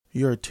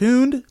You're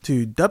tuned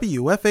to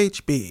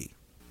WFHB.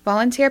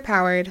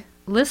 Volunteer-powered,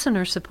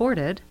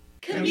 listener-supported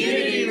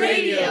community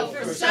radio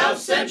for South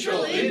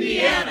Central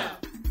Indiana.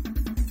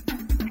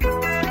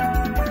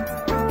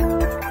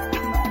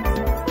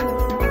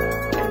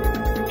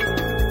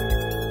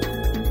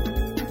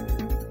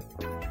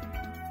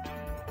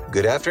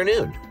 Good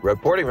afternoon.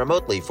 Reporting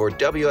remotely for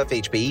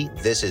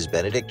WFHB, this is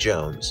Benedict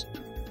Jones.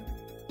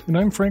 And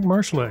I'm Frank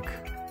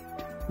Marshleck.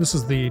 This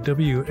is the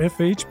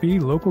WFHB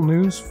local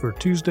news for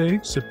Tuesday,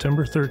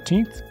 September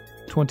 13th,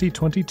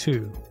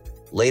 2022.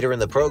 Later in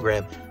the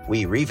program,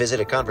 we revisit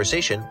a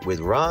conversation with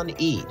Ron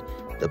Ead,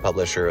 the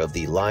publisher of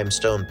the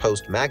Limestone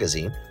Post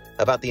magazine,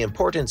 about the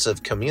importance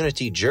of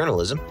community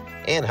journalism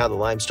and how the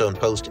Limestone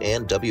Post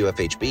and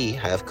WFHB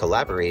have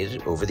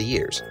collaborated over the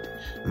years.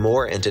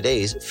 More in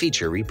today's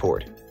feature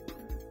report.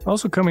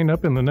 Also coming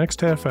up in the next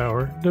half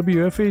hour,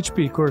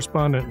 WFHB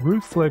correspondent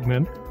Ruth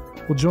Flegman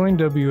will join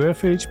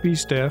WFHB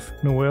staff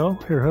Noelle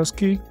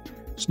Herhusky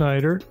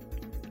Snyder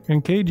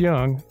and Kate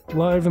Young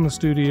live in the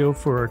studio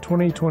for our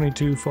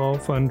 2022 Fall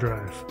Fund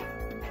Drive.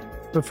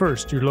 But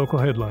first, your local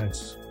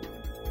headlines.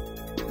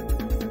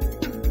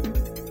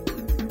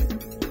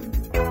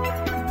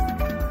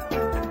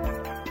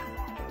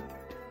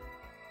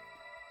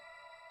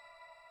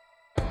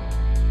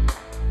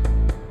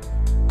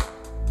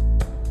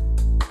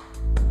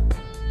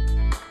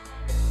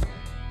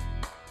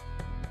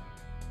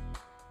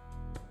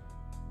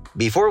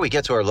 Before we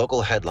get to our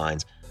local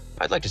headlines,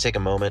 I'd like to take a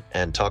moment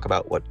and talk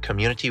about what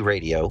community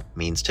radio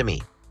means to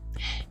me.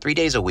 3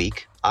 days a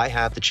week, I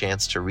have the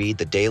chance to read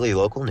the daily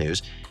local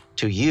news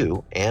to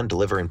you and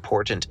deliver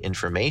important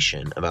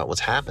information about what's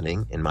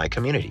happening in my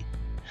community.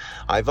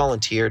 I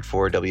volunteered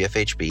for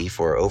WFHB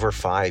for over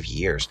 5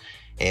 years,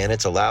 and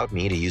it's allowed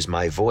me to use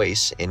my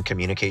voice in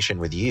communication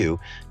with you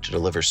to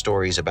deliver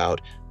stories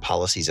about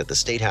policies at the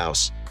State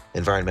House,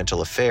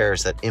 environmental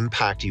affairs that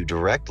impact you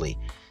directly,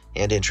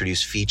 and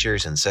introduce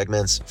features and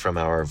segments from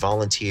our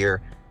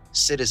volunteer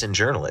citizen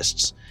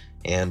journalists,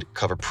 and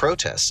cover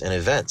protests and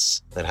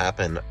events that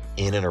happen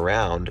in and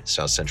around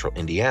South Central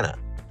Indiana.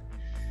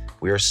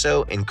 We are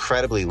so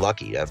incredibly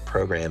lucky to have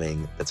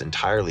programming that's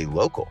entirely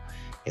local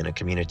in a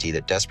community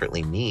that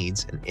desperately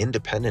needs an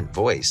independent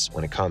voice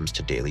when it comes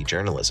to daily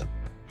journalism.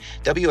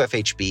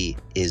 WFHB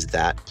is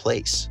that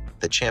place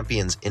that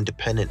champions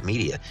independent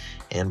media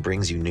and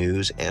brings you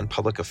news and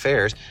public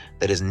affairs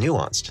that is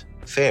nuanced,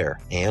 fair,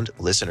 and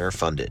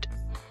listener-funded.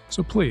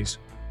 So please,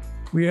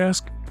 we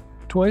ask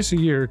twice a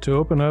year to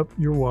open up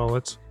your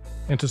wallets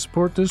and to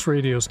support this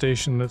radio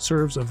station that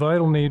serves a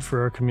vital need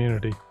for our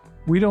community.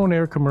 We don't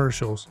air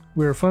commercials.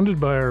 We are funded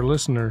by our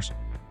listeners,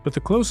 but the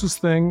closest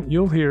thing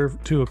you'll hear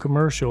to a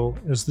commercial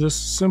is this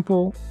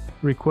simple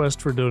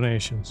request for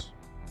donations.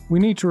 We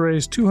need to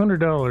raise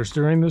 $200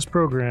 during this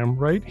program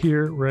right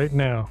here, right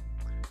now.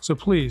 So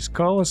please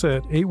call us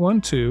at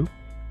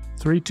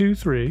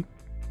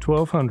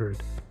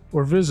 812-323-1200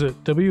 or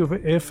visit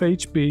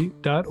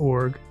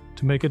WFHB.org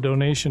to make a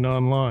donation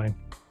online.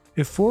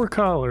 If 4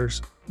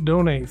 callers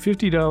donate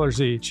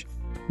 $50 each,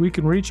 we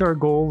can reach our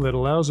goal that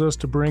allows us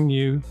to bring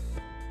you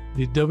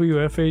the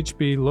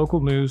WFHB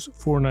local news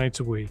 4 nights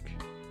a week.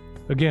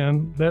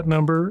 Again, that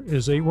number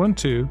is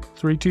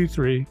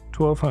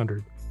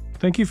 812-323-1200.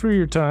 Thank you for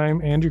your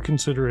time and your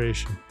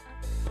consideration.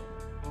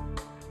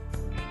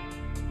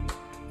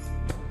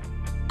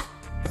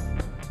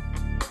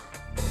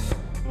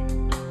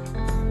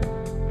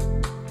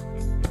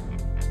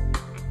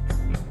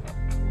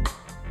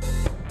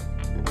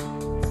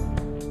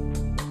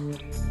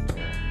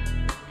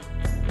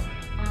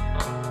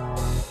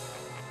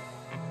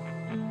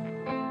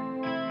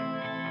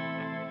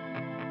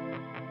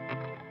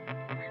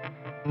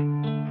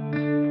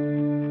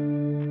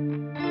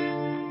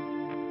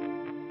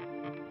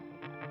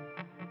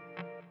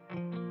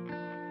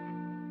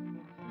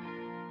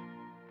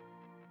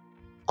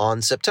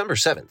 On September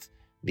 7th,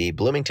 the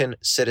Bloomington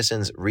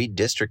Citizens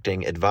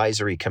Redistricting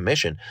Advisory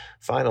Commission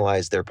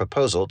finalized their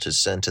proposal to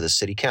send to the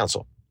City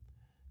Council.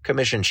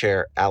 Commission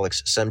Chair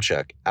Alex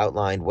Semchuk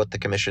outlined what the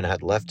commission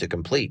had left to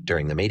complete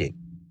during the meeting.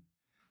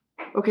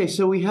 Okay,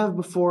 so we have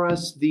before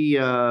us the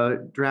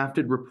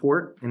drafted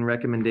report and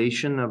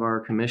recommendation of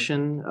our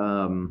commission.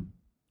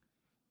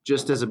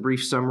 Just as a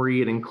brief summary,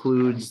 it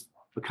includes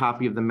a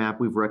copy of the map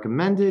we've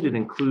recommended. It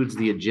includes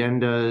the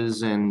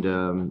agendas and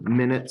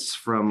minutes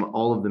from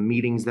all of the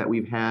meetings that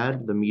we've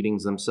had. The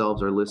meetings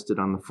themselves are listed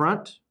on the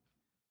front.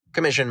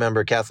 Commission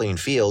member Kathleen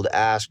Field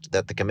asked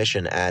that the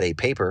commission add a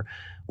paper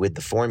with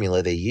the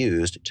formula they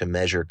used to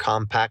measure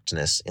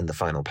compactness in the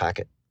final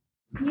packet.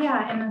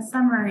 Yeah, in the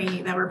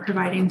summary that we're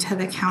providing to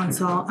the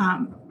council,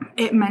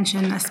 it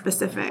mentioned the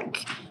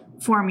specific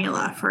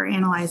formula for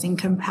analyzing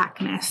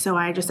compactness. So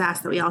I just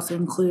asked that we also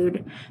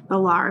include the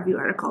law review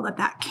article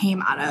that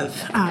came out of,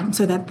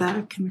 so that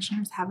the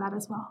commissioners have that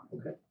as well.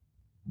 Okay.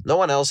 No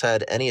one else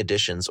had any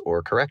additions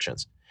or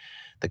corrections.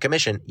 The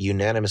commission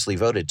unanimously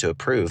voted to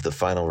approve the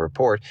final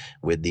report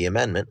with the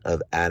amendment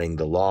of adding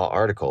the law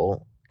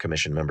article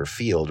Commission member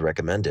Field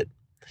recommended.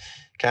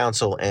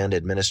 Council and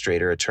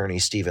Administrator Attorney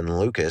Stephen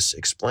Lucas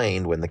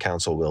explained when the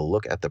council will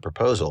look at the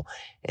proposal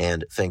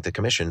and thank the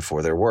commission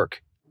for their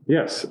work.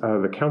 Yes,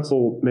 the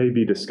council may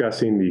be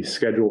discussing the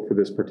schedule for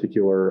this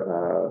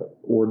particular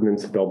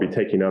ordinance that they'll be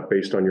taking up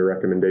based on your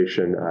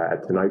recommendation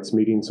at tonight's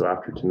meeting. So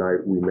after tonight,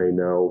 we may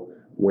know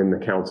when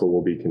the council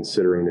will be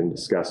considering and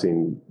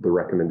discussing the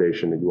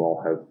recommendation that you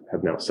all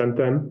have now sent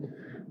them.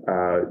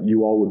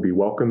 You all would be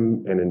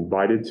welcome and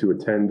invited to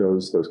attend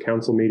those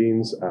council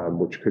meetings,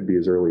 which could be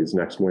as early as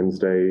next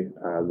Wednesday,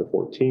 the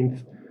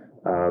 14th.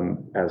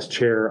 As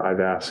chair, I've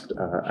asked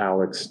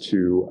Alex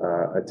to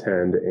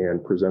attend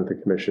and present the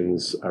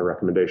commission's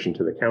recommendation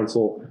to the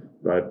council.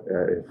 But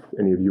if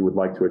any of you would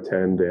like to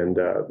attend, and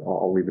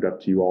I'll leave it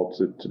up to you all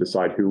to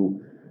decide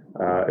who,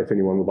 if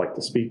anyone would like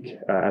to speak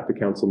at the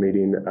council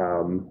meeting.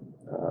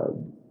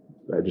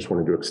 I just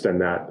wanted to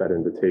extend that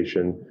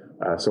invitation.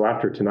 So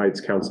after tonight's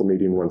council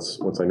meeting, once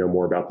I know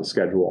more about the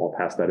schedule, I'll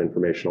pass that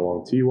information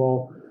along to you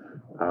all.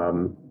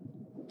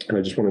 And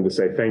I just wanted to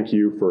say thank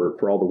you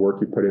for all the work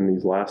you put in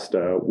these last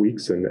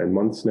weeks and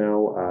months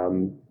now.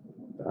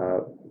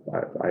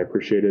 I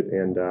appreciate it,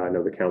 and I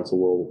know the council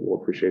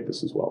will appreciate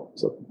this as well.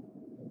 So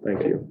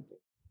thank you.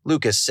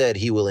 Lucas said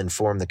he will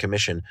inform the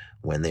commission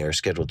when they are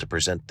scheduled to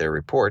present their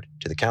report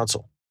to the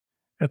council.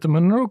 At the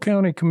Monroe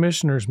County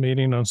Commissioners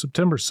meeting on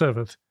September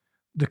 7th,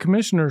 the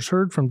commissioners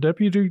heard from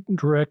Deputy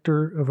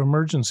Director of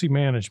Emergency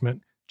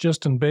Management,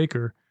 Justin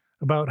Baker,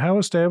 about how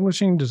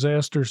establishing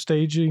disaster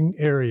staging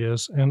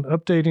areas and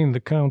updating the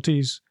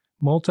county's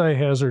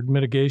multi-hazard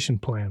mitigation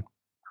plan.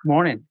 Good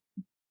morning.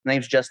 My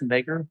name is Justin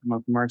Baker. I'm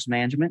with Emergency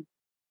Management.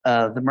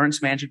 The Emergency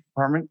Management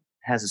Department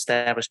has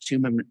established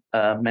two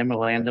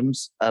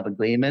memorandums of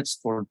agreements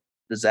for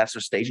disaster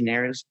staging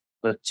areas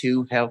with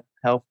two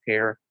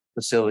healthcare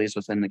facilities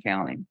within the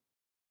county.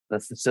 The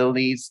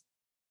facilities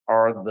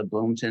are the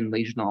Bloomington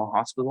Regional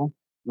Hospital,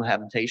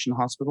 Rehabilitation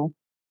Hospital,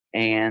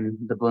 and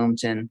the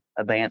Bloomington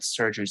Advanced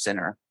Surgery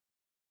Center.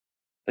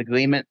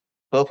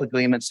 Both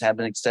agreements have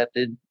been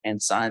accepted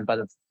and signed by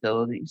the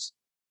facilities.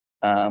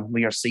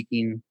 We are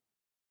seeking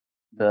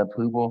the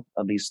approval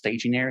of these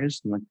staging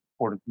areas from the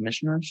Board of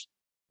Commissioners.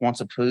 Once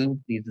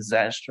approved, these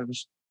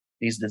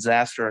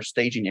disaster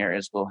staging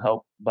areas will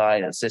help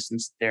provide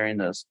assistance during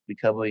the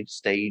recovery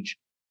stage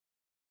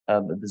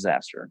of the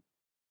disaster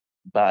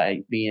by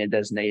being a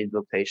designated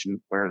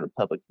location where the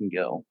public can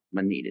go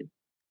when needed.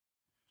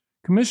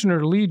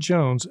 Commissioner Lee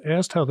Jones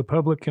asked how the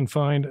public can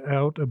find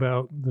out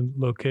about the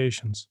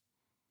locations.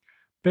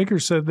 Baker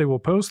said they will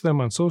post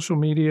them on social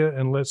media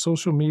and let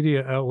social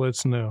media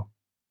outlets know.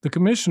 The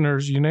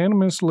commissioners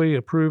unanimously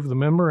approved the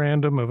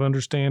Memorandum of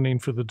Understanding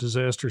for the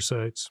disaster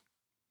sites.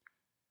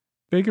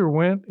 Baker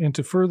went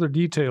into further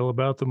detail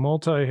about the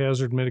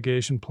multi-hazard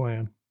mitigation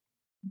plan.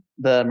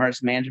 The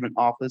Emergency Management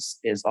Office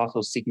is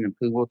also seeking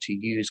approval to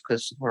use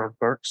Christopher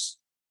Burks,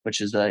 which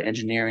is an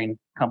engineering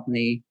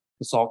company,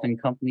 consulting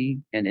company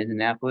in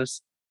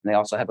Indianapolis. And they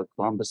also have a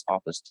Columbus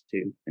office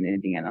too in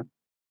Indiana.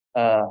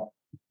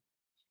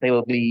 They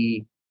will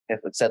be, if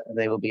accepted,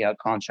 they will be out of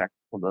contract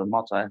for the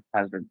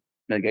multi-hazard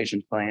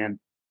mitigation plan,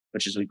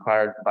 which is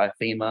required by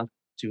FEMA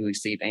to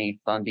receive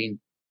any funding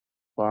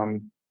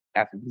from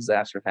after the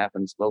disaster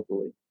happens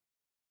locally.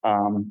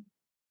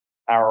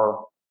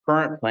 Our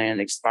current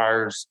plan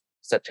expires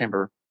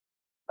September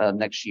of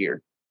next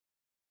year.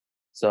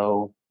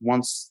 So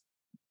once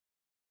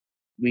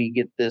we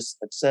get this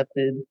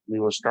accepted, we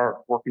will start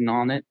working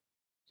on it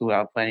through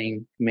our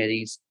planning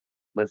committees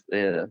with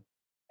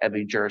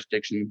every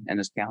jurisdiction in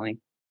this county.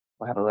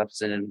 We'll have a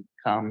representative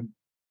come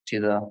to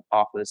the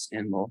office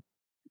and we'll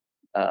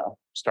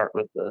start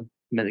with the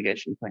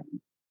mitigation plan.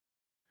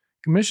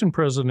 Commission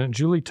President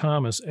Julie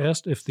Thomas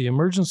asked if the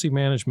Emergency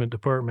Management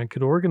Department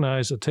could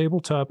organize a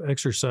tabletop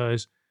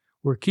exercise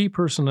where key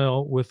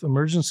personnel with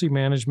emergency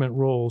management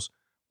roles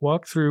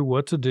walk through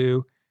what to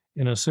do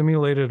in a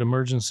simulated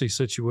emergency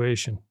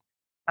situation.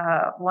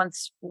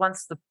 Once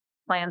the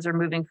plans are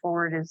moving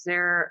forward, is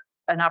there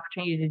an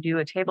opportunity to do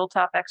a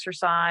tabletop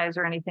exercise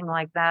or anything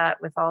like that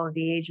with all of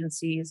the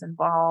agencies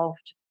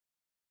involved?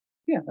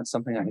 Yeah, that's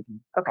something I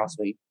can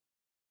possibly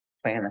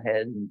plan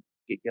ahead and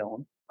get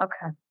going.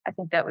 Okay. I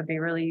think that would be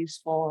really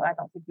useful. I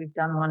don't think we've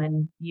done one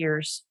in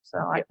years, so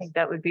yes. I think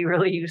that would be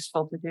really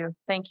useful to do.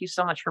 Thank you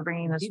so much for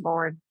bringing this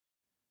forward.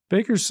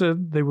 Baker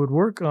said they would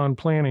work on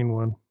planning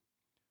one.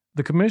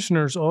 The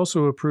commissioners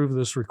also approved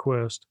this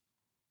request.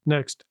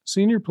 Next,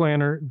 Senior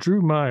Planner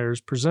Drew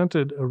Myers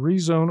presented a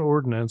rezone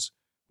ordinance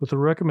with a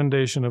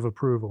recommendation of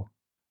approval.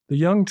 The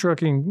Young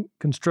Trucking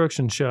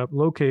Construction Shop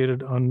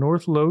located on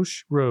North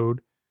Loesch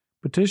Road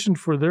petitioned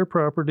for their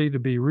property to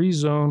be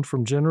rezoned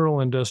from general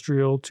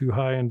industrial to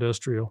high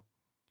industrial.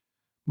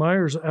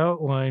 Myers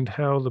outlined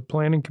how the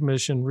Planning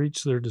Commission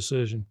reached their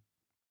decision.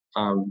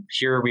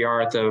 Here we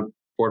are at the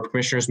Board of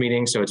Commissioners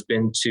meeting, so it's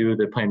been to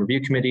the Plan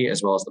Review Committee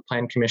as well as the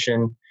Plan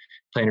Commission.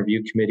 Plan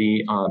Review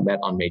Committee met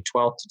on May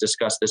 12th to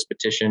discuss this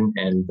petition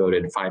and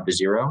voted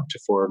 5-0 to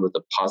forward with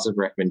a positive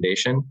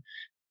recommendation,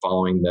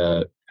 following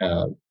the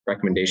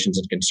recommendations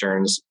and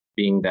concerns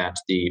being that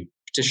the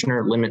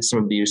petitioner limit some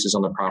of the uses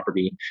on the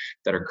property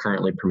that are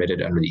currently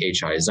permitted under the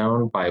HI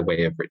zone by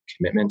way of written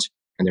commitment.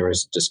 And there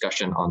was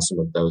discussion on some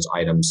of those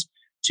items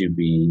to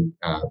be,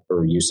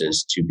 or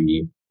uses to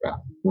be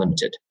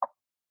limited.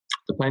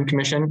 The Plan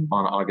Commission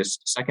on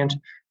August 2nd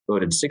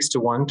voted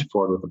 6-1 to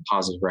forward with a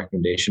positive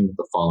recommendation with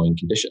the following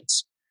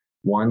conditions.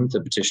 1,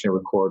 the petitioner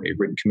record a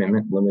written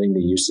commitment limiting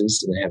the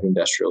uses in the heavy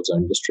industrial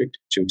zone district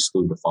to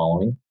exclude the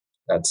following.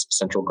 That's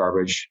central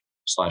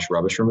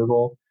garbage/rubbish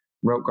removal,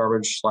 remote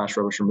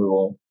garbage/rubbish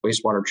removal,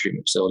 wastewater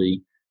treatment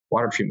facility,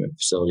 water treatment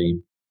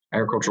facility,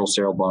 agricultural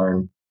cereal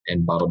barn,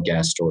 and bottled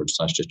gas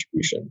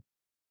storage/distribution.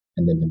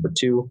 And then number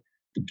 2,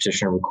 the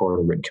petitioner record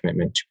a written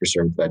commitment to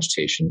preserve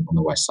vegetation on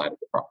the west side of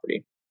the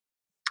property.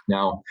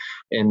 Now,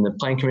 in the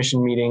Plan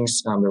Commission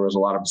meetings, there was a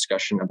lot of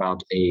discussion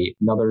about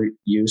another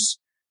use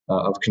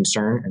of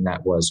concern, and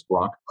that was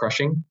rock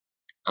crushing.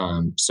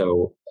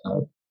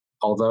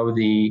 Although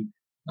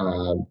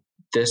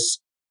this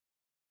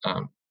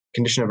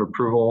condition of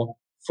approval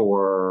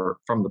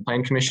from the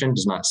Plan Commission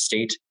does not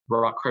state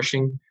rock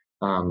crushing,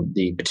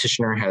 the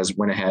petitioner has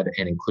went ahead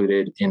and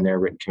included in their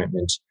written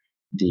commitment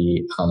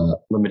the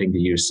limiting the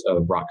use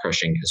of rock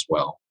crushing as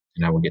well.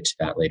 And I will get to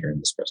that later in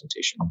this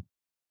presentation.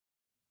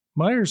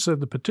 Myers said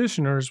the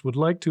petitioners would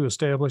like to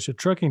establish a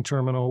trucking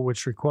terminal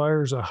which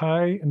requires a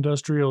high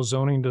industrial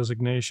zoning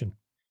designation.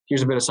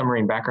 Here's a bit of summary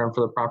and background for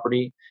the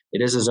property.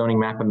 It is a zoning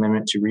map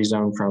amendment to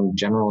rezone from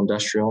general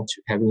industrial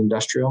to heavy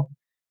industrial.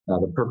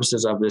 The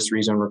purposes of this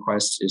rezone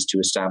request is to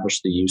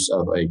establish the use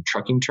of a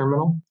trucking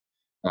terminal.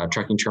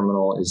 Trucking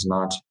terminal is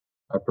not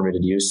a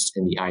permitted use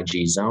in the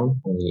IG zone,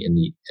 only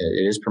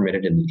it is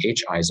permitted in the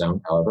HI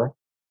zone, however.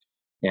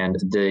 And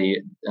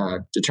the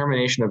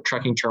determination of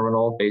trucking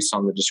terminal based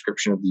on the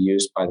description of the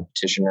use by the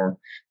petitioner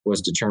was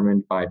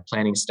determined by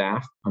planning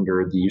staff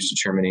under the use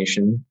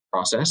determination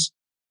process.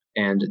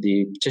 And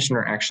the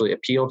petitioner actually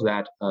appealed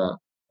that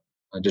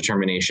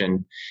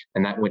determination,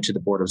 and that went to the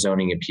Board of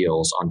Zoning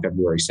Appeals on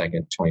February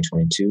 2nd,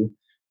 2022,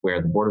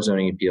 where the Board of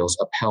Zoning Appeals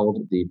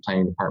upheld the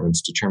Planning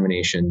Department's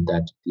determination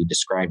that the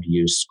described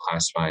use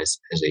classifies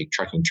as a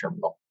trucking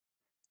terminal.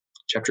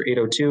 Chapter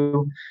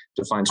 802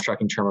 defines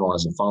trucking terminal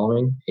as the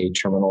following: a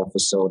terminal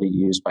facility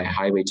used by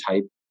highway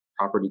type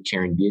property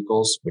carrying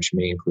vehicles, which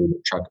may include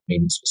truck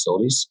maintenance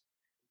facilities.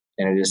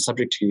 And it is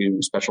subject to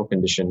special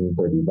condition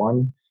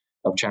 31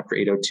 of Chapter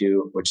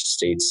 802, which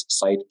states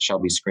site shall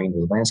be screened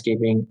with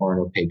landscaping or an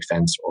opaque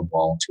fence or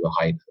wall to a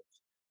height of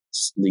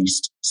at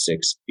least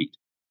 6 feet.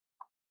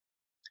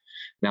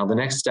 Now, the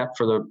next step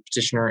for the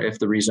petitioner, if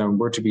the rezone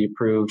were to be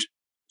approved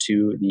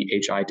to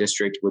the HI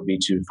district, would be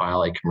to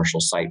file a commercial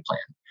site plan.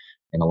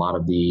 And a lot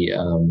of the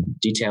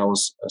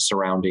details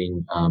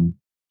surrounding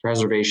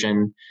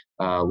preservation,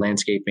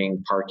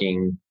 landscaping,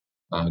 parking,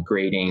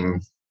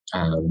 grading,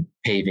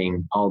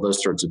 paving, all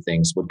those sorts of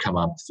things would come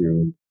up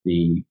through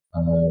the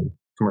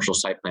commercial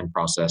site plan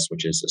process,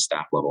 which is a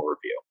staff level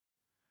review.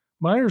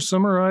 Myers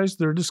summarized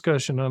their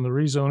discussion on the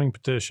rezoning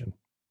petition.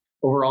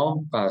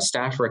 Overall,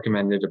 staff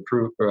recommended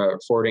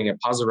forwarding a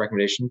positive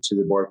recommendation to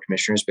the Board of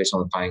Commissioners based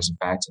on the findings of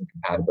facts and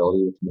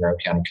compatibility with the Monroe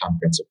County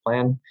Comprehensive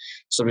Plan,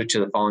 subject to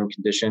the following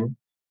condition.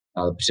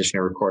 The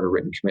petitioner record a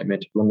written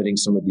commitment limiting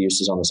some of the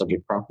uses on the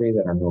subject property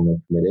that are normally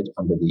permitted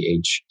under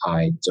the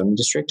HI zoning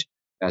district,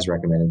 as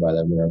recommended by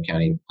the Monroe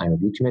County Plan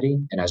Review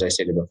Committee. And as I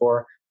stated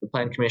before, the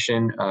Plan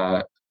Commission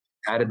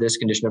added this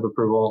condition of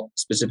approval,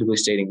 specifically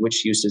stating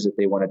which uses that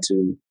they wanted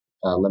to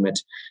limit,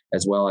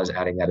 as well as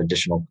adding that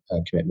additional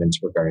commitment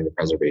regarding the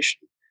preservation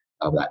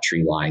of that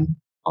tree line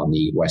on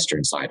the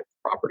western side of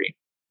the property.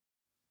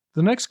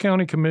 The next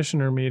county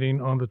commissioner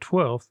meeting on the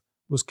 12th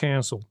was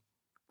canceled.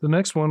 The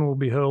next one will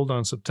be held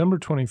on September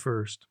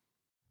 21st.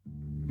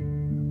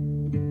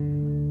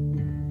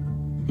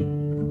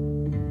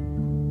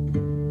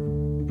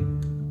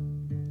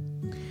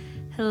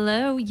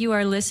 Hello, you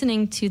are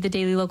listening to the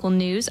Daily Local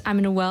News. I'm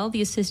Noelle,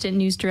 the Assistant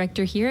News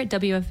Director here at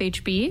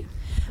WFHB.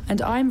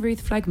 And I'm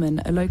Ruth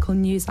Flegman, a local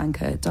news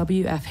anchor at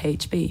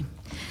WFHB.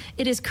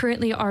 It is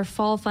currently our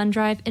fall fund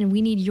drive, and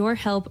we need your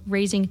help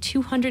raising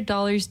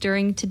 $200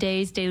 during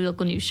today's Daily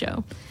Local News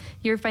show.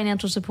 Your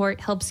financial support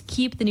helps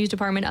keep the news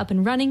department up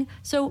and running,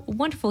 so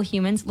wonderful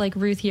humans like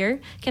Ruth here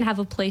can have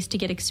a place to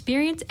get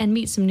experience and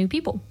meet some new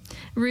people.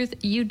 Ruth,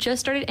 you just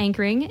started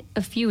anchoring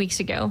a few weeks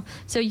ago,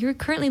 so you're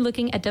currently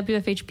looking at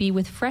WFHB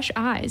with fresh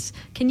eyes.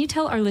 Can you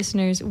tell our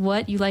listeners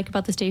what you like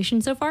about the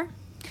station so far?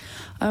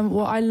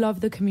 Well, I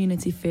love the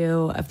community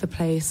feel of the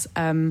place.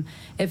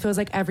 It feels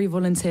like every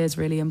volunteer is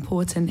really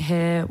important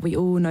here. We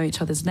all know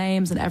each other's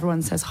names and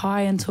everyone says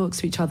hi and talks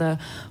to each other,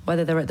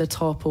 whether they're at the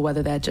top or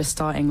whether they're just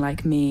starting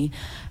like me.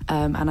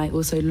 And I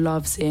also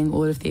love seeing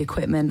all of the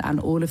equipment and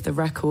all of the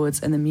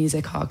records and the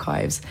music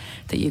archives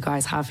that you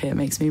guys have here. It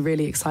makes me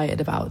really excited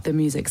about the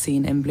music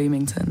scene in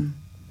Bloomington.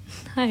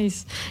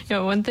 Nice. You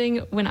know, one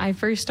thing when I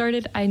first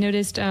started, I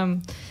noticed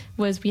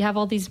was we have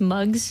all these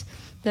mugs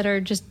that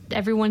are just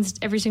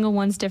every single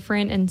one's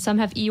different, and some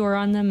have Eeyore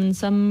on them and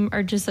some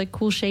are just like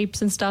cool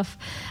shapes and stuff.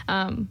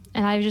 And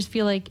I just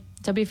feel like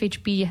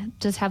WFHB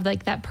does have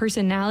like that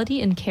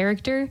personality and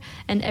character,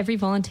 and every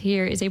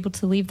volunteer is able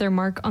to leave their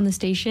mark on the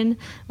station,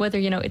 whether,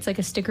 it's like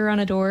a sticker on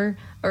a door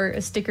or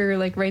a sticker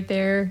like right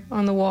there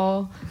on the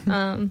wall,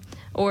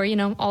 or,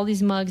 all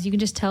these mugs. You can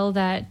just tell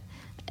that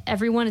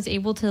everyone is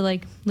able to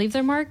like leave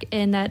their mark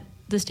and that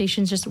the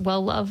station's just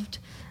well loved.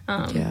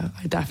 Yeah,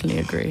 I definitely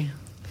agree.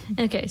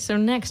 Okay, so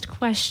next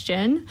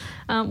question.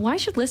 Why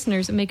should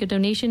listeners make a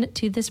donation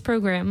to this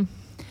program?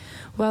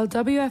 Well,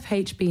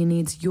 WFHB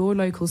needs your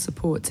local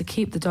support to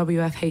keep the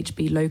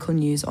WFHB local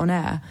news on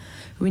air.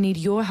 We need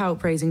your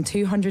help raising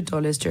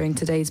 $200 during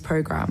today's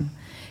program.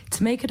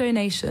 To make a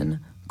donation,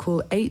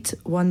 call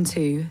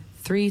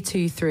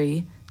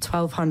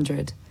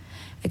 812-323-1200.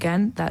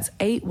 Again, that's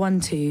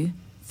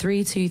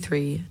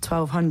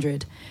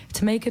 812-323-1200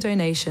 to make a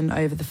donation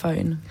over the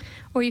phone.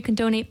 Or you can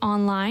donate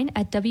online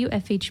at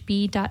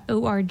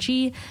wfhb.org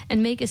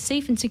and make a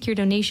safe and secure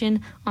donation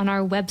on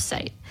our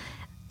website.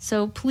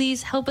 So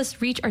please help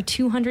us reach our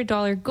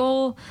 $200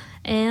 goal,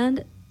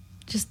 and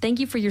just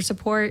thank you for your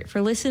support,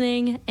 for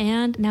listening,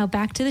 and now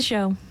back to the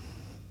show.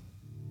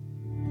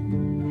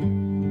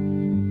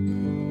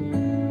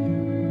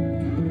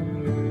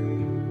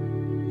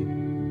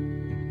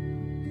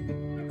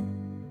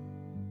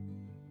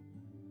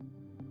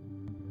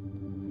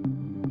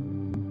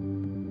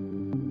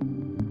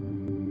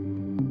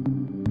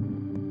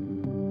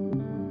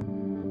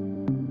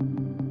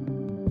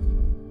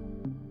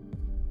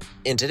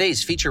 In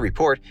today's feature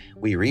report,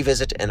 we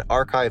revisit an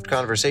archived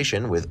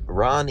conversation with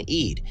Ron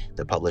Ead,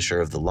 the publisher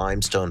of the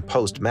Limestone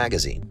Post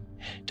magazine.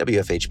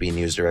 WFHB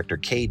News Director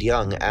Cade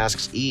Young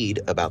asks Ead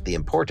about the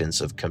importance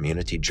of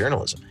community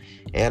journalism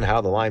and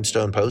how the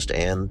Limestone Post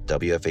and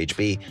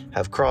WFHB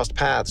have crossed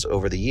paths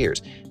over the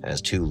years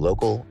as two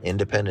local,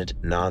 independent,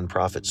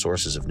 nonprofit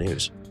sources of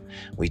news.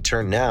 We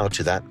turn now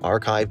to that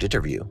archived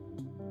interview.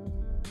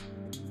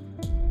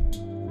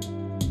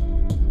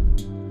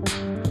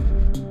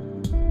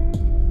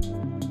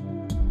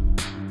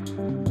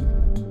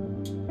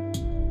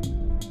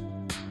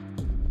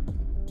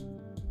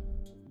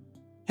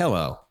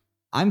 Hello,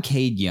 I'm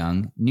Cade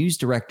Young, News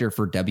Director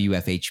for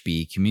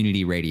WFHB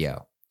Community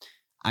Radio.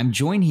 I'm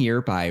joined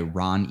here by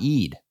Ron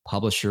Ead,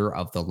 publisher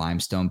of the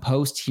Limestone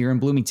Post here in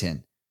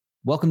Bloomington.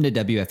 Welcome to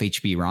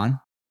WFHB, Ron.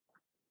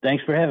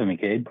 Thanks for having me,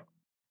 Cade.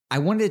 I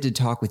wanted to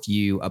talk with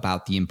you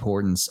about the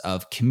importance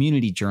of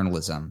community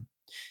journalism.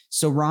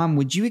 So, Ron,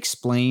 would you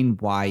explain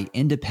why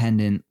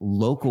independent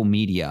local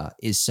media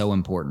is so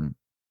important?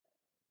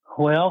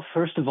 Well,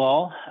 first of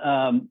all,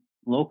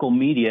 local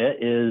media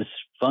is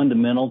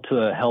fundamental to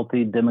a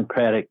healthy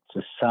democratic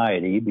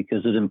society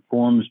because it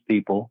informs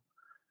people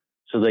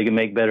so they can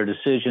make better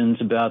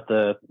decisions about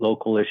the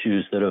local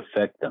issues that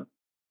affect them.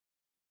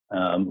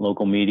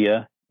 Local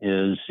media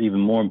is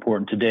even more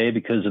important today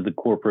because of the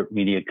corporate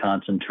media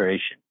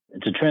concentration.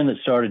 It's a trend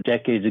that started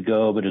decades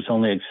ago, but it's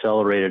only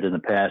accelerated in the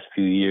past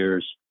few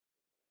years,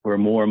 where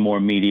more and more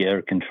media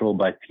are controlled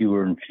by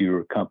fewer and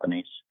fewer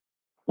companies.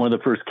 One of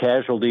the first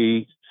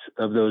casualties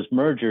of those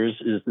mergers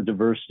is the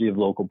diversity of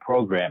local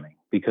programming,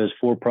 because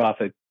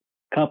for-profit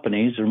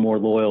companies are more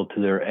loyal to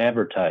their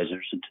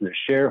advertisers and to their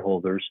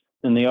shareholders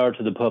than they are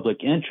to the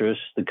public interest.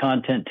 The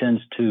content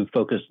tends to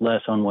focus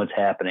less on what's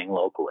happening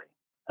locally.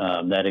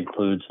 That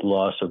includes the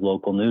loss of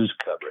local news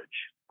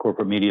coverage.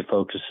 Corporate media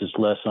focuses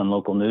less on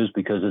local news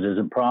because it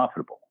isn't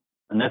profitable.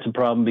 And that's a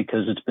problem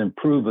because it's been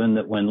proven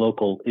that when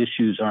local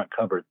issues aren't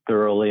covered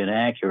thoroughly and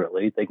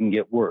accurately, they can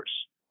get worse.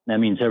 That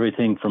means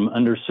everything from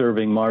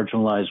underserving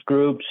marginalized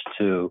groups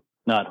to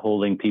not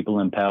holding people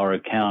in power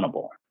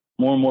accountable.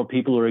 More and more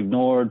people are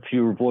ignored,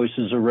 fewer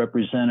voices are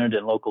represented,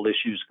 and local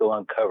issues go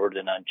uncovered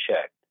and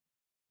unchecked.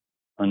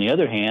 On the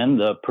other hand,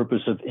 the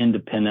purpose of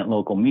independent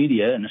local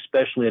media, and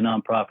especially a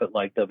nonprofit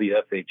like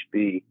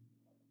WFHB,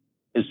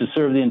 is to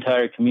serve the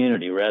entire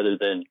community rather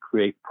than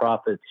create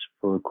profits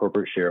for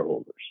corporate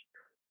shareholders.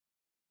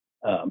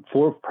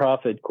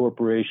 For-profit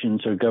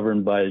corporations are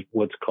governed by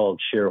what's called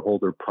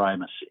shareholder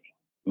primacy,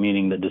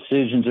 meaning that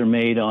decisions are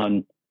made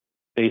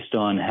based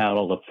on how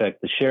it'll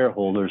affect the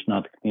shareholders,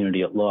 not the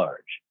community at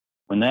large.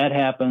 When that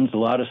happens, a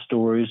lot of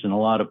stories and a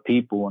lot of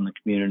people in the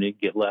community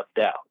get left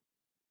out.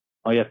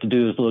 All you have to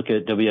do is look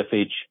at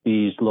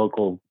WFHB's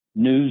local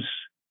news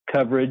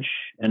coverage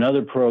and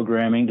other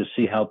programming to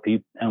see how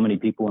many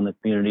people in the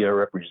community are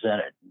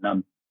represented. And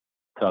I'm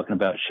talking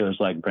about shows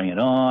like Bring It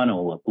On,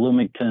 Ola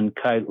Bloomington,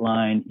 Kite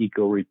Line,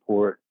 Eco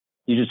Report.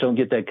 You just don't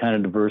get that kind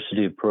of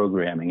diversity of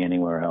programming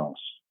anywhere else.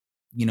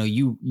 You know,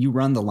 you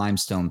run the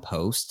Limestone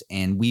Post,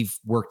 and we've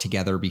worked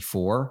together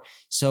before.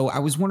 So I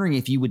was wondering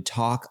if you would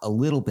talk a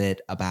little bit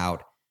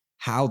about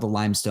how the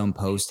Limestone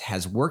Post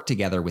has worked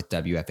together with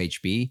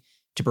WFHB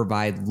to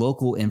provide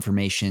local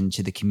information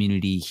to the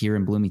community here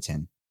in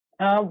Bloomington.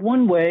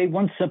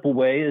 One simple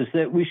way is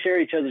that we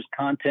share each other's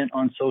content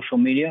on social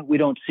media. We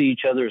don't see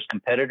each other as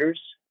competitors.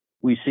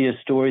 We see a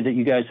story that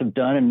you guys have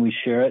done and we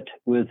share it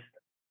with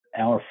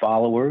our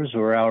followers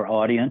or our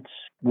audience.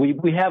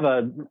 We have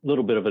a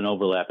little bit of an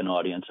overlap in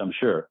audience, I'm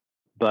sure.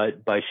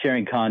 But by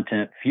sharing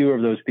content, fewer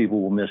of those people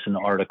will miss an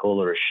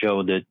article or a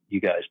show that you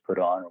guys put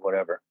on or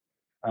whatever.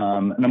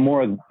 And a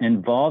more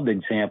involved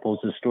example is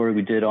the story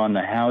we did on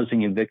the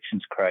housing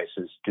evictions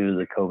crisis due to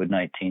the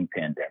COVID-19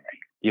 pandemic.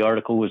 The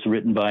article was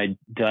written by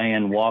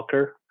Diane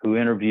Walker, who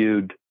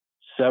interviewed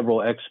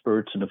several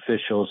experts and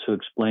officials who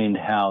explained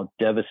how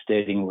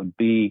devastating it would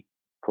be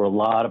for a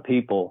lot of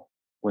people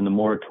when the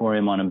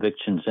moratorium on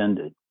evictions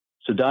ended.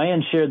 So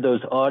Diane shared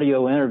those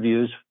audio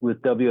interviews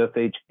with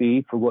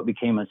WFHB for what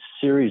became a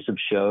series of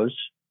shows.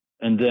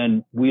 And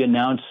then we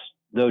announced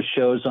those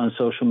shows on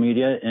social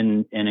media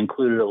and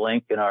included a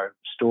link in our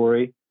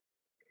story.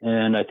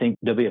 And I think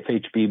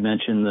WFHB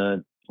mentioned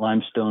the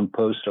Limestone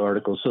Post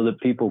article so that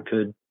people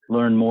could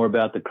learn more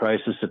about the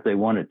crisis if they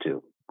wanted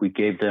to. We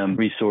gave them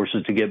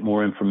resources to get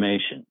more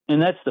information.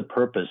 And that's the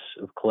purpose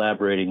of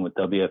collaborating with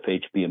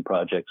WFHB in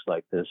projects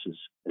like this is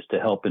to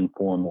help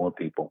inform more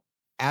people.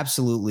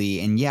 Absolutely.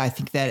 And yeah, I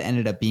think that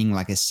ended up being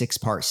like a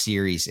 6-part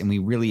series, and we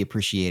really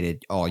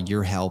appreciated all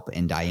your help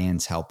and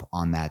Diane's help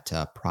on that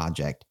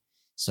project.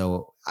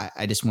 So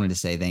I just wanted to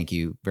say thank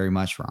you very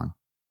much, Ron.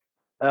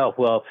 Oh,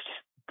 well,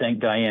 thank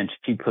Diane.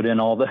 She put in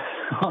all the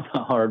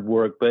hard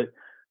work, but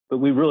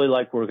we really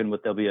like working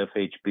with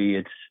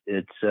WFHB.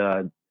 It's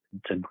a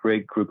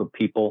great group of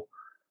people,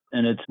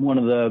 and it's one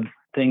of the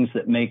things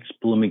that makes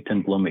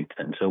Bloomington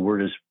Bloomington. So we're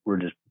just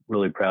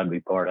really proud to be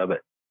part of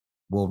it.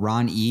 Well,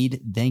 Ron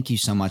Ead, thank you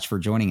so much for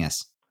joining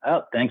us.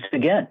 Oh, thanks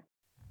again.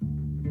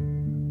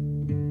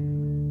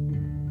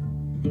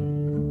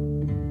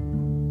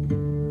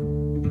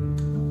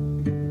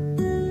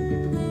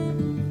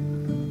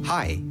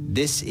 Hi,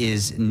 this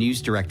is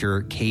News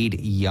Director Cade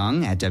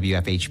Young at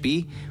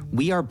WFHB.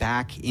 We are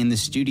back in the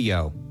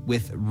studio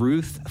with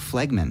Ruth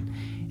Flegman,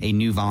 a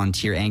new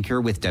volunteer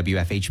anchor with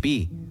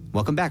WFHB.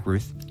 Welcome back,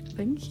 Ruth.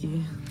 Thank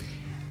you.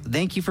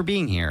 Thank you for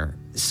being here.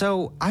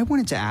 So I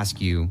wanted to ask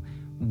you,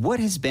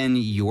 what has been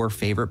your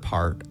favorite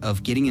part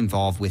of getting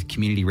involved with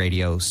community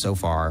radio so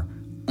far,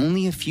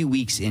 only a few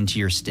weeks into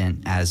your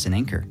stint as an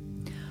anchor?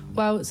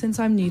 Well, since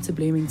I'm new to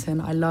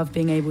Bloomington, I love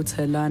being able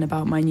to learn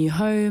about my new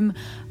home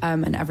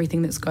and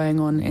everything that's going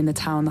on in the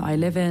town that I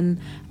live in.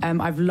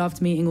 I've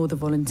loved meeting all the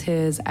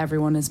volunteers.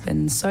 Everyone has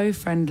been so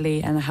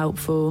friendly and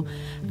helpful.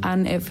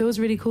 And it feels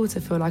really cool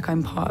to feel like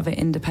I'm part of an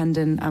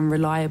independent and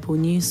reliable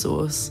news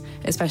source,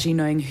 especially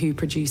knowing who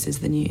produces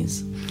the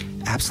news.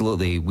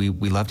 Absolutely. We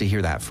love to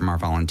hear that from our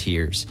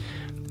volunteers.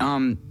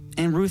 And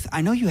Ruth,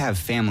 I know you have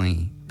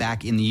family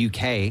back in the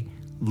UK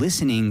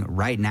listening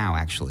right now,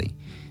 actually.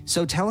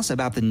 So tell us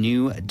about the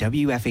new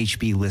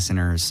WFHB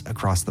listeners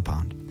across the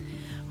pond.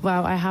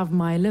 Well, I have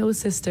my little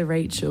sister,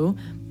 Rachel.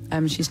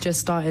 She's just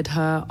started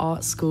her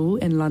art school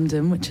in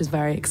London, which is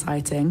very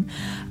exciting.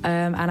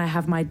 And I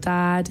have my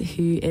dad,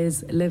 who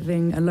is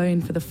living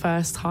alone for the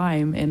first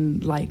time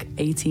in like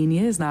 18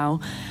 years now,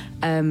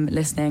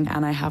 listening.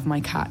 And I have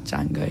my cat,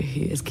 Django,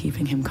 who is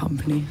keeping him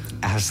company.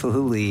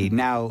 Absolutely.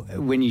 Now,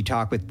 when you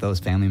talk with those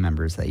family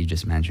members that you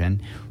just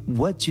mentioned,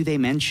 what do they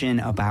mention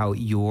about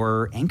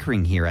your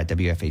anchoring here at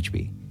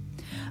WFHB?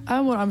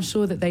 Well, I'm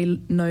sure that they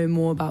know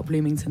more about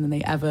Bloomington than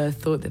they ever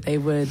thought that they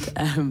would.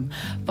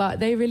 But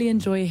they really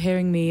enjoy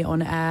hearing me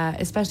on air,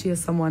 especially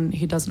as someone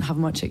who doesn't have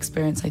much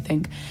experience. I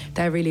think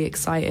they're really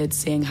excited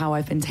seeing how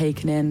I've been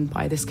taken in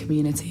by this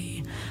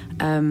community.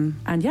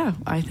 And yeah,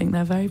 I think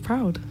they're very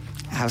proud.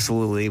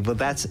 Absolutely. Well,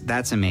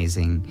 that's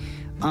amazing.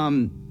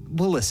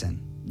 Well,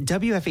 listen,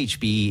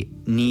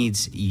 WFHB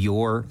needs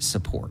your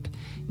support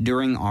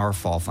during our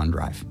Fall Fund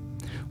Drive.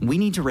 We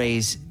need to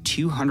raise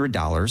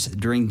 $200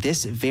 during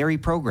this very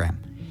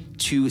program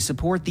to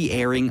support the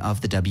airing of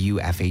the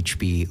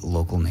WFHB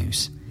local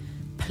news.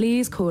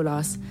 Please call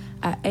us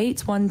at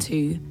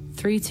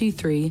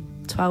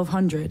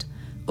 812-323-1200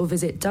 or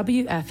visit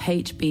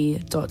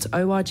wfhb.org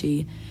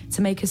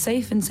to make a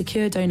safe and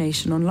secure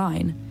donation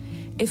online.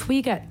 If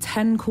we get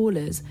 10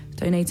 callers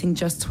donating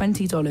just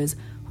 $20,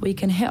 we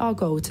can hit our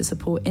goal to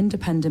support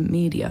independent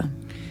media.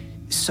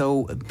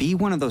 So be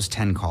one of those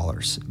 10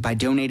 callers by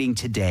donating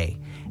today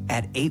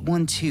at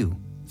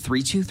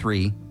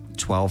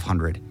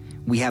 812-323-1200.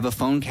 We have a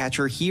phone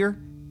catcher here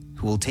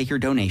who will take your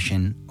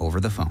donation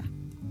over the phone.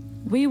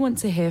 We want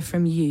to hear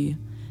from you.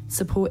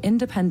 Support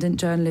independent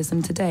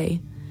journalism today.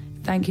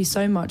 Thank you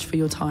so much for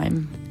your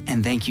time.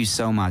 And thank you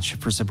so much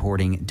for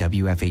supporting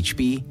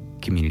WFHB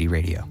Community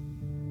Radio.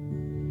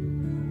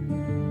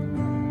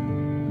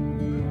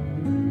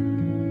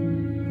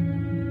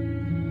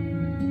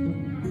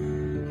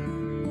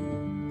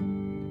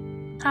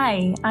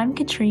 Hi, I'm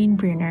Katrine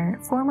Bruner,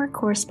 former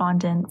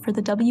correspondent for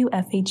the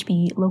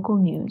WFHB local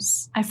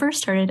news. I first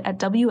started at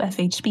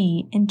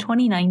WFHB in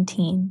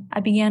 2019. I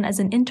began as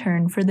an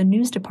intern for the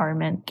news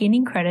department,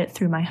 gaining credit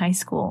through my high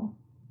school.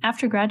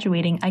 After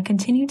graduating, I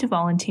continued to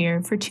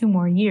volunteer for 2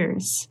 more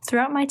years.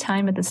 Throughout my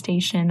time at the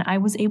station, I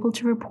was able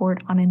to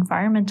report on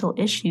environmental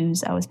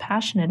issues I was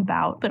passionate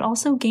about, but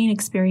also gain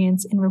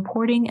experience in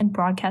reporting and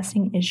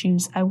broadcasting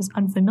issues I was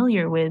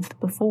unfamiliar with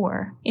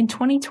before. In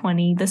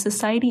 2020, the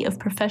Society of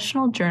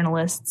Professional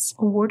Journalists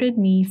awarded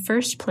me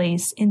first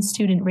place in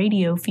student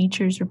radio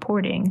features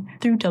reporting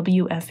through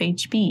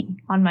WFHB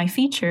on my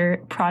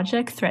feature,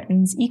 Project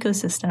Threatens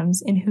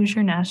Ecosystems in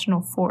Hoosier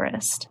National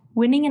Forest.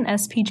 Winning an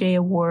SPJ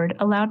award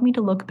allowed me to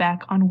look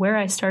back on where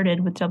I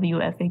started with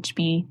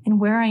WFHB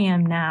and where I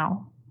am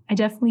now. I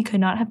definitely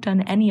could not have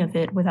done any of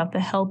it without the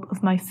help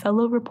of my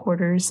fellow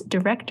reporters,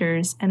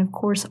 directors, and of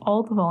course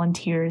all the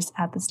volunteers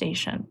at the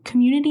station.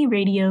 Community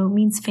radio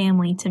means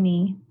family to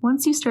me.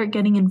 Once you start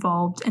getting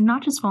involved, and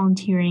not just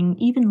volunteering,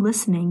 even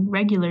listening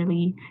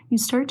regularly, you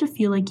start to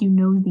feel like you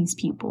know these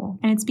people.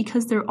 And it's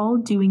because they're all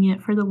doing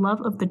it for the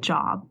love of the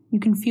job. You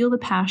can feel the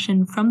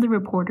passion from the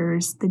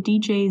reporters, the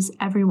DJs,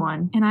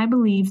 everyone, and I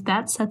believe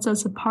that sets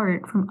us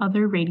apart from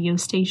other radio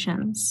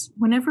stations.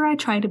 Whenever I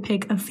try to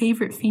pick a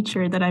favorite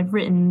feature that I've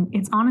written,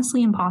 it's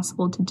honestly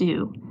impossible to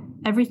do.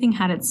 Everything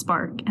had its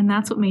spark, and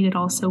that's what made it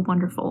all so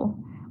wonderful.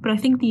 But I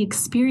think the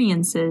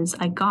experiences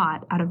I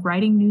got out of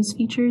writing news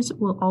features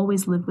will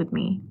always live with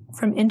me.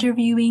 From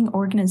interviewing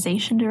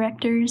organization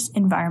directors,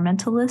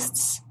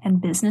 environmentalists,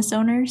 and business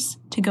owners,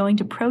 to going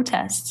to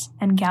protests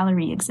and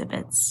gallery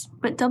exhibits.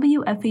 But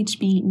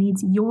WFHB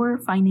needs your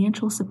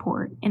financial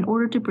support in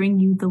order to bring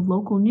you the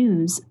local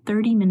news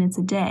 30 minutes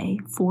a day,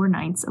 4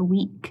 nights a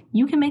week.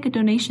 You can make a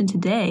donation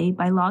today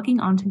by logging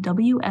onto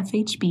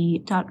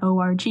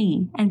WFHB.org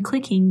and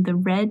clicking the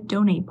red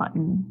donate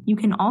button. You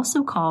can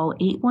also call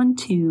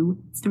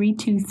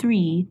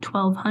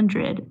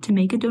 812-323-1200 to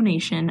make a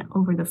donation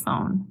over the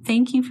phone.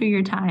 Thank you for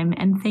your time,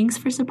 and thanks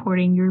for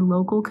supporting your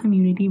local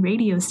community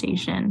radio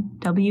station,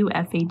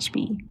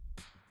 WFHB.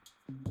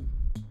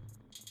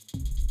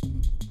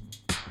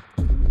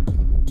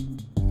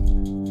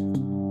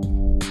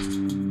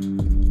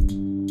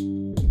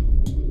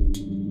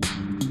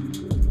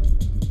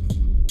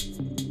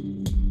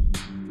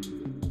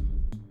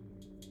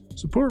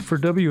 Support for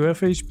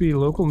WFHB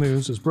Local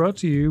News is brought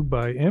to you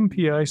by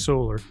MPI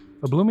Solar,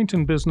 a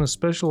Bloomington business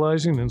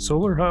specializing in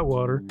solar hot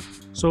water,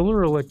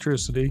 solar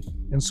electricity,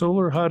 and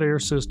solar hot air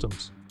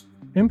systems.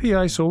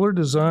 MPI Solar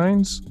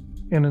designs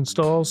and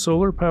installs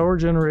solar power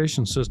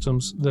generation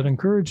systems that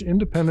encourage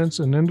independence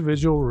and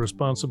individual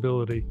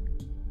responsibility.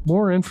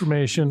 More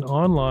information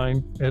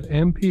online at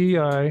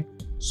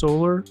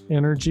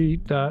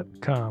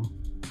mpisolarenergy.com.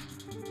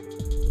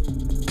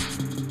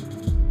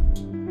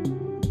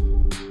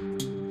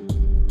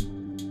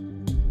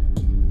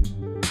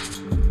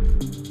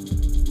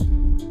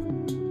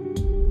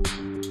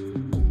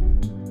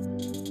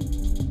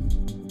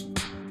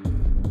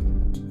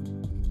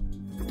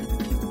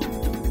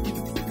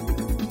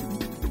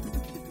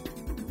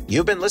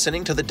 You've been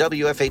listening to the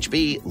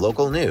WFHB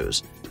Local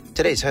News.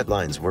 Today's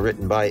headlines were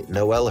written by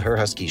Noelle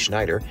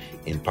Herhusky-Schneider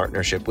in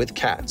partnership with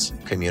CATS,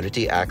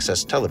 Community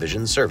Access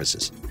Television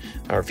Services.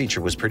 Our feature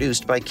was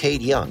produced by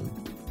Cade Young.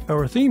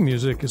 Our theme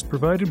music is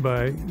provided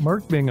by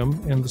Mark Bingham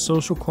and the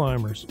Social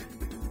Climbers.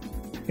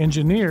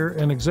 Engineer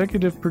and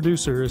executive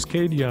producer is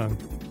Cade Young.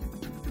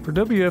 For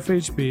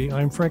WFHB,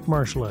 I'm Frank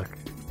Marshallek.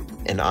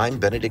 And I'm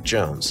Benedict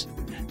Jones.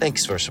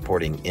 Thanks for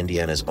supporting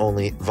Indiana's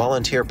only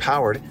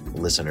volunteer-powered,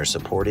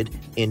 listener-supported,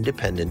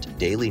 independent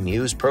daily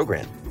news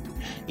program.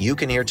 You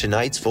can hear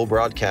tonight's full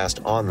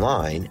broadcast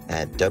online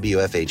at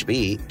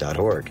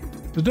WFHB.org.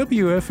 The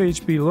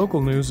WFHB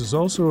Local News is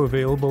also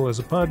available as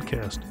a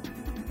podcast.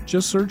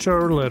 Just search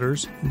our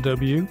letters,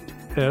 WFHB,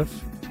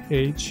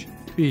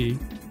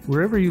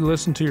 wherever you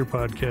listen to your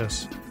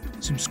podcasts.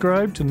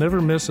 Subscribe to never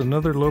miss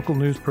another local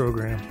news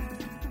program.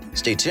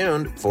 Stay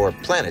tuned for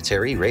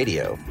Planetary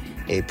Radio,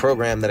 a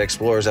program that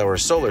explores our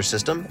solar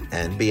system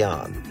and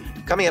beyond.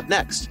 Coming up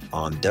next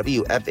on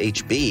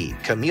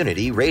WFHB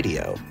Community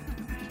Radio.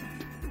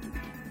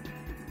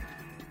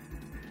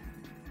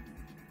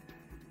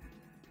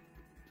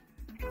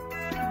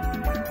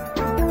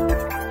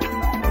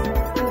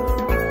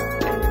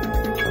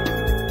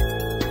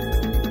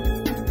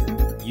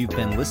 You've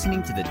been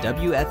listening to the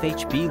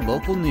WFHB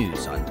Local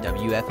News on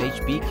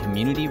WFHB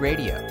Community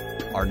Radio.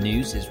 Our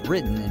news is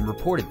written and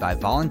reported by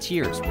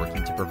volunteers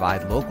working to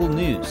provide local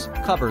news,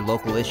 cover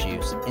local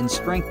issues, and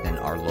strengthen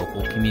our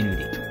local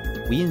community.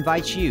 We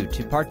invite you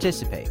to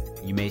participate.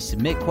 You may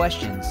submit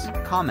questions,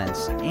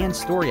 comments, and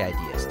story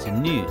ideas to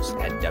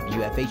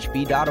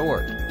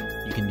news@WFHB.org.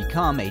 You can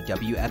become a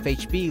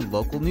WFHB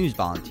local news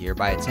volunteer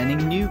by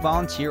attending new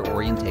volunteer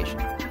orientation.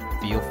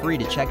 Feel free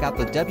to check out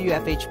the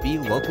WFHB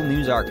Local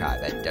News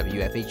Archive at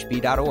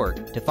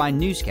WFHB.org to find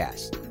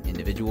newscasts,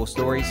 individual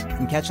stories,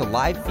 and catch a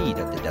live feed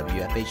of the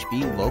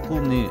WFHB Local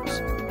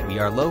News. We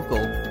are local,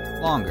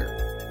 longer,